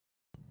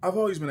I've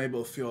always been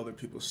able to feel other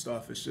people's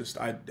stuff. It's just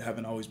I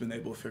haven't always been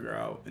able to figure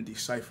out and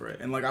decipher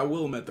it. And like I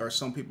will admit, there are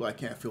some people I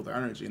can't feel their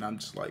energy, and I'm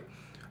just like,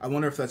 I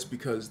wonder if that's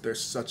because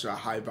there's such a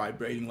high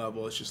vibrating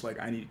level. It's just like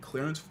I need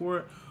clearance for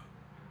it,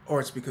 or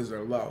it's because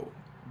they're low.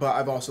 But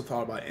I've also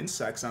thought about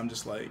insects. I'm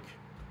just like,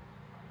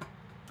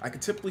 I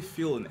could typically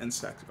feel an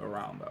insect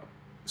around though.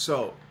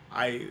 So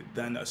I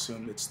then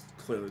assumed it's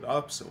clearly the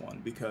opposite one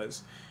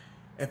because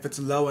if it's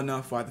low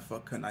enough, why the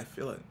fuck couldn't I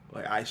feel it?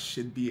 Like I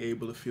should be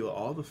able to feel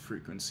all the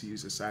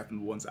frequencies aside from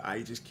the ones that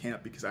I just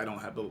can't because I don't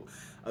have the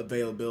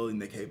availability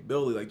and the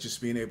capability. Like just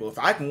being able, if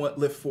I can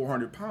lift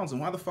 400 pounds, then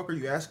why the fuck are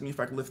you asking me if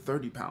I can lift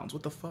 30 pounds?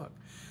 What the fuck?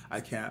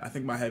 I can't. I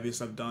think my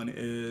heaviest I've done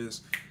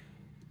is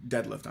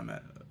deadlift. I'm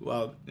at,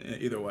 well,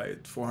 either way,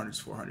 400 is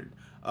 400.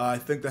 I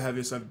think the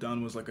heaviest I've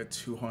done was like a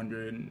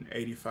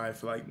 285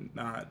 for like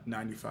not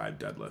 95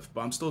 deadlift,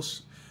 but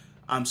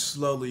I'm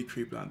slowly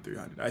creeping on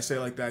 300. I say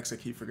like that because I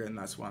keep forgetting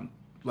that's one.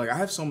 Like I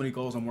have so many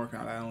goals I'm working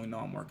on. I don't even know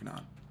I'm working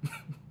on.